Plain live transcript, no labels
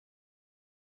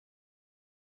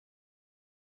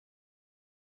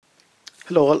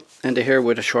Hello all, Andy here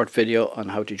with a short video on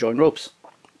how to join ropes.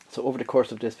 So over the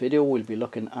course of this video we'll be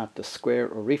looking at the square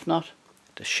or reef knot,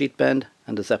 the sheet bend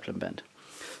and the Zeppelin bend.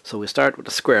 So we start with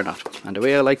the square knot, and the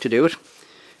way I like to do it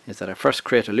is that I first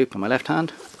create a loop on my left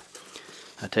hand.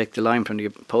 I take the line from the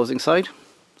opposing side,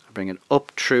 I bring it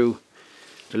up through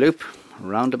the loop,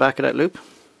 around the back of that loop,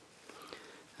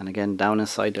 and again down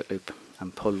inside that loop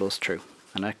and pull those through,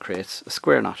 and that creates a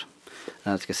square knot.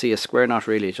 And as you can see, a square knot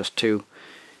really is just two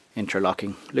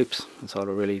interlocking loops. That's all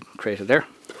we really created there.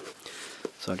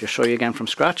 So I'll just show you again from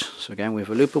scratch. So again, we have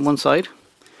a loop on one side,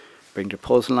 bring the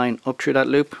opposing line up through that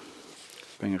loop,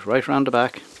 bring it right around the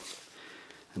back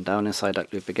and down inside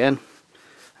that loop again,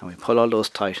 and we pull all those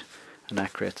tight, and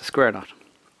that creates a square knot.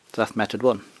 So that's method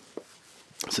one.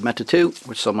 So method two,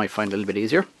 which some might find a little bit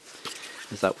easier,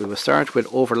 is that we will start with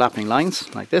overlapping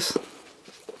lines like this.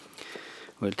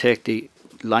 We'll take the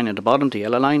line at the bottom, the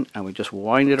yellow line, and we just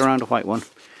wind it around the white one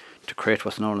to create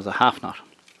what's known as a half knot.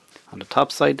 On the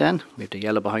top side then, we have the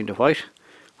yellow behind the white.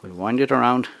 We'll wind it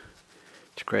around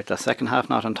to create that second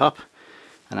half knot on top,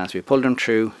 and as we pull them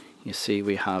through, you see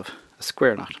we have a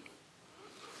square knot.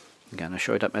 Again, I'll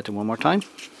show you that method one more time.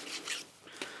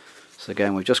 So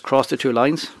again, we just cross the two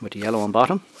lines with the yellow on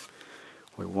bottom.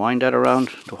 We'll wind that around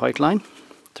the white line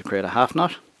to create a half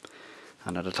knot,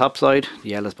 and at the top side, the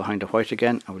yellow is behind the white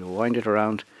again, and we'll wind it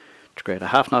around to create a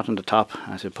half knot on the top.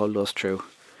 As we pull those through,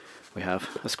 we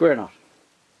have a square knot.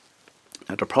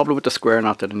 Now the problem with the square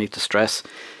knot that I need to stress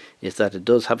is that it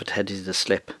does have a tendency to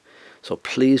slip. So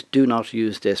please do not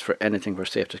use this for anything where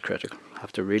safety is critical. I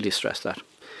have to really stress that.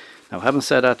 Now, having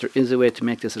said that, there is a way to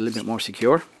make this a little bit more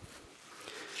secure.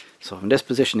 So in this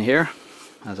position here,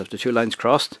 as of the two lines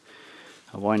crossed,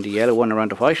 I wind the yellow one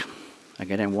around the white. I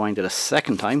can then wind it a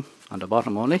second time on the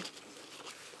bottom only,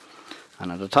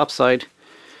 and on the top side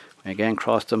we again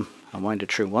cross them and wind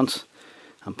it through once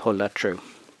and pull that through,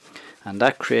 and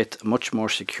that creates a much more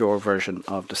secure version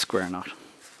of the square knot.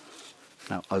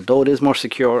 Now, although it is more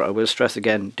secure, I will stress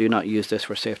again, do not use this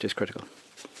where safety is critical,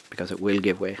 because it will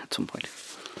give way at some point.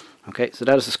 Okay, so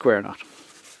that is the square knot.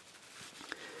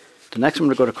 The next one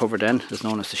we're going to cover then is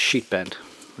known as the sheet bend,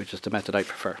 which is the method I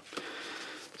prefer.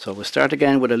 So we'll start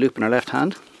again with a loop in our left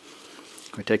hand.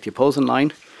 We take the opposing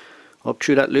line up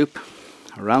through that loop,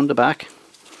 around the back,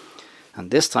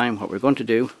 and this time what we're going to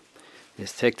do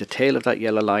is take the tail of that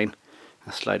yellow line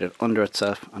and slide it under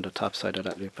itself on the top side of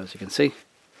that loop, as you can see,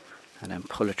 and then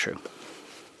pull it through.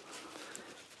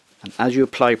 And as you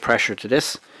apply pressure to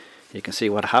this, you can see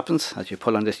what happens. As you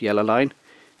pull on this yellow line,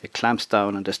 it clamps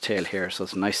down on this tail here, so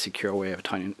it's a nice secure way of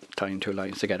tying two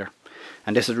lines together.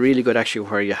 And this is really good actually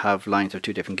where you have lines of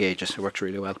two different gauges. It works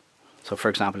really well. So for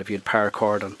example, if you had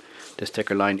paracord on this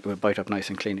thicker line, it would bite up nice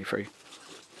and cleanly for you.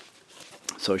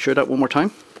 So I'll show that one more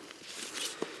time.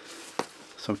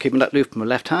 So I'm keeping that loop in my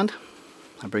left hand.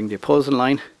 I bring the opposing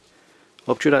line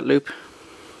up through that loop,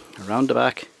 around the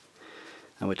back,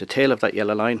 and with the tail of that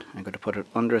yellow line, I'm going to put it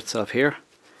under itself here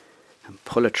and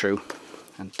pull it through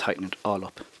and tighten it all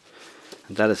up.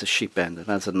 And that is a sheet bend, and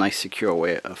that's a nice secure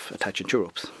way of attaching two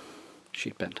ropes.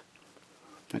 Sheet bend.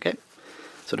 Okay,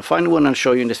 so the final one I'll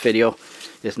show you in this video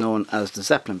is known as the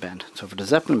Zeppelin bend. So for the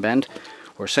Zeppelin bend,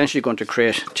 we're essentially going to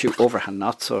create two overhand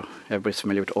knots. So everybody's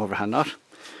familiar with the overhand knot.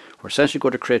 We're essentially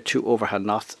going to create two overhand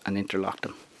knots and interlock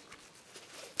them.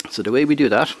 So the way we do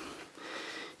that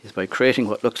is by creating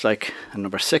what looks like a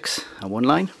number 6 on one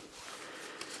line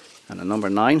and a number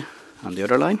 9 on the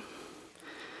other line.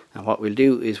 And what we'll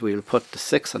do is we'll put the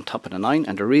 6 on top of the 9,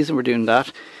 and the reason we're doing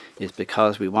that is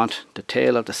because we want the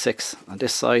tail of the 6 on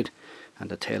this side and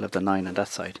the tail of the 9 on that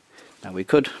side. Now we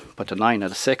could put the 9 on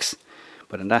the 6,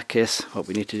 but in that case what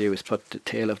we need to do is put the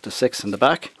tail of the 6 on the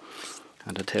back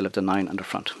and the tail of the 9 on the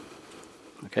front.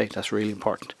 Okay, that's really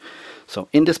important. So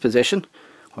in this position,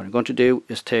 what I'm going to do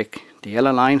is take the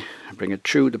yellow line and bring it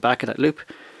through the back of that loop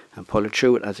and pull it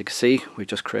through it. As you can see, we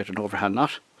just created an overhand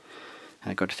knot. And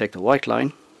I'm going to take the white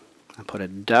line and put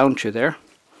it down through there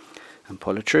and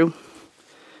pull it through,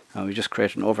 and we just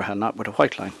create an overhand knot with a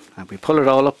white line, and we pull it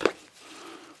all up.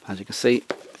 As you can see,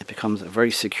 it becomes a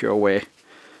very secure way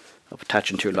of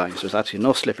attaching two lines. There's actually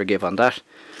no slip or give on that,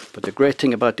 but the great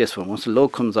thing about this one, once the load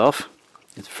comes off,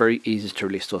 it's very easy to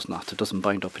release those knots. It doesn't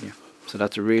bind up in you. So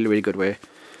that's a really, really good way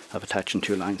of attaching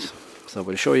two lines. So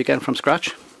we'll show you again from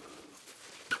scratch.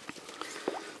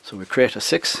 So we create a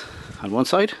 6 on one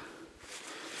side,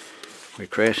 we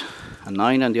create a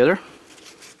 9 on the other.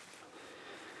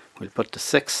 We'll put the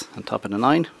 6 on top of the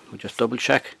 9. We'll just double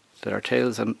check that our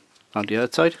tail's on the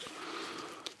outside.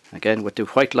 Again, with the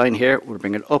white line here, we'll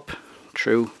bring it up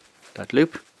through that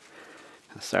loop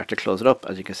and start to close it up.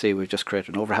 As you can see, we've just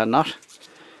created an overhand knot.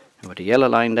 And with the yellow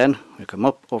line then, we come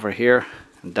up over here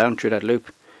and down through that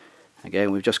loop.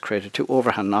 Again, we've just created 2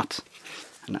 overhand knots,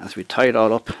 and as we tie it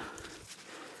all up,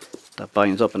 that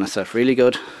binds up in itself really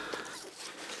good.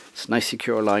 It's a nice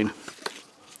secure line,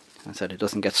 and so it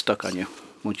doesn't get stuck on you.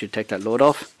 Once you take that load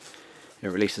off, it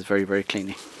releases very, very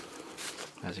cleanly,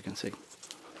 as you can see.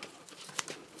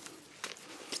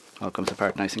 All comes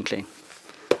apart nice and clean.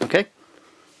 Okay,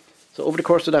 so over the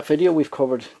course of that video we've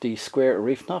covered the square or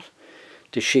reef knot,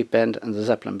 the sheep bend and the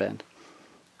Zeppelin bend.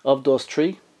 Of those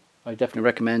 3, I definitely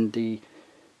recommend the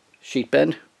sheet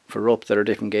bend for ropes that are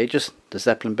different gauges. The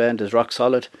Zeppelin bend is rock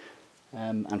solid,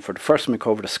 and for the first one we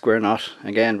covered a square knot.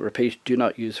 Again, repeat, do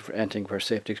not use it for anything where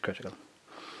safety is critical.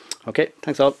 Okay,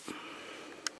 thanks all.